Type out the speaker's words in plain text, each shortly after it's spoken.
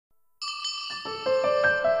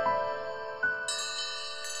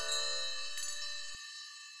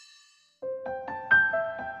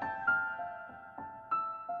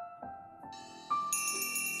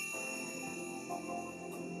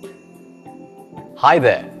Hi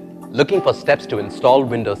there! Looking for steps to install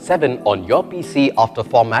Windows 7 on your PC after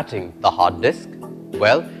formatting the hard disk?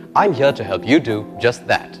 Well, I'm here to help you do just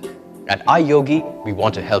that. At iYogi, we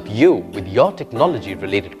want to help you with your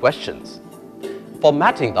technology-related questions.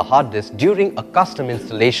 Formatting the hard disk during a custom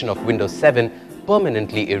installation of Windows 7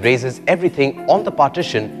 permanently erases everything on the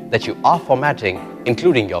partition that you are formatting,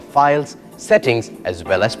 including your files, settings, as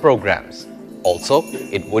well as programs. Also,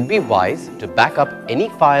 it would be wise to back up any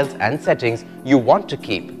files and settings you want to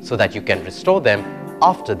keep so that you can restore them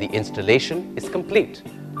after the installation is complete.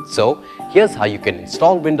 So, here's how you can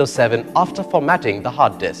install Windows 7 after formatting the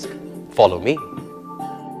hard disk. Follow me.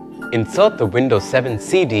 Insert the Windows 7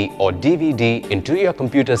 CD or DVD into your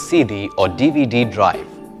computer's CD or DVD drive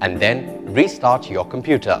and then restart your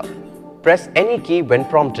computer. Press any key when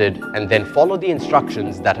prompted and then follow the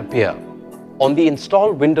instructions that appear. On the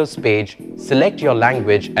Install Windows page, select your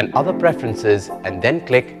language and other preferences and then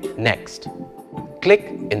click Next.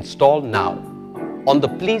 Click Install Now. On the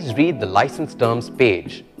Please read the license terms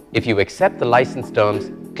page, if you accept the license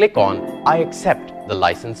terms, click on I accept the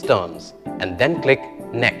license terms and then click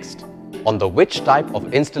Next. On the Which type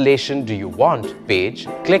of installation do you want page,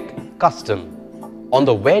 click Custom. On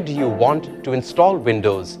the Where do you want to install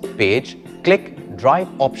Windows page, click Drive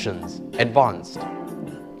Options Advanced.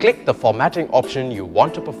 Click the formatting option you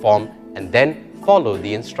want to perform and then follow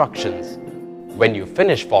the instructions. When you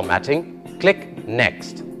finish formatting, click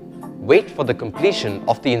Next. Wait for the completion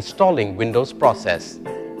of the installing Windows process.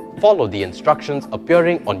 Follow the instructions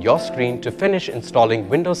appearing on your screen to finish installing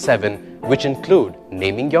Windows 7, which include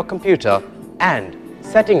naming your computer and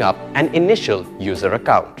setting up an initial user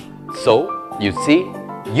account. So, you see,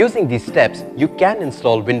 using these steps, you can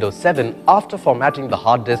install Windows 7 after formatting the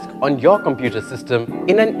hard disk on your computer system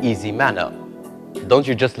in an easy manner. Don't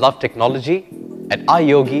you just love technology? At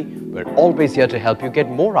iYogi, we're always here to help you get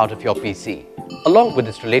more out of your PC, along with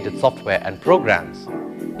its related software and programs.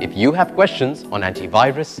 If you have questions on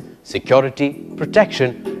antivirus, security,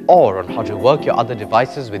 protection, or on how to work your other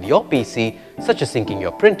devices with your PC, such as syncing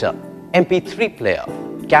your printer, MP3 player,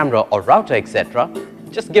 camera or router, etc.,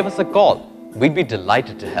 just give us a call. We'd be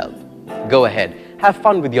delighted to help. Go ahead, have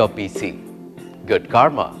fun with your PC. Good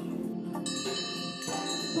karma.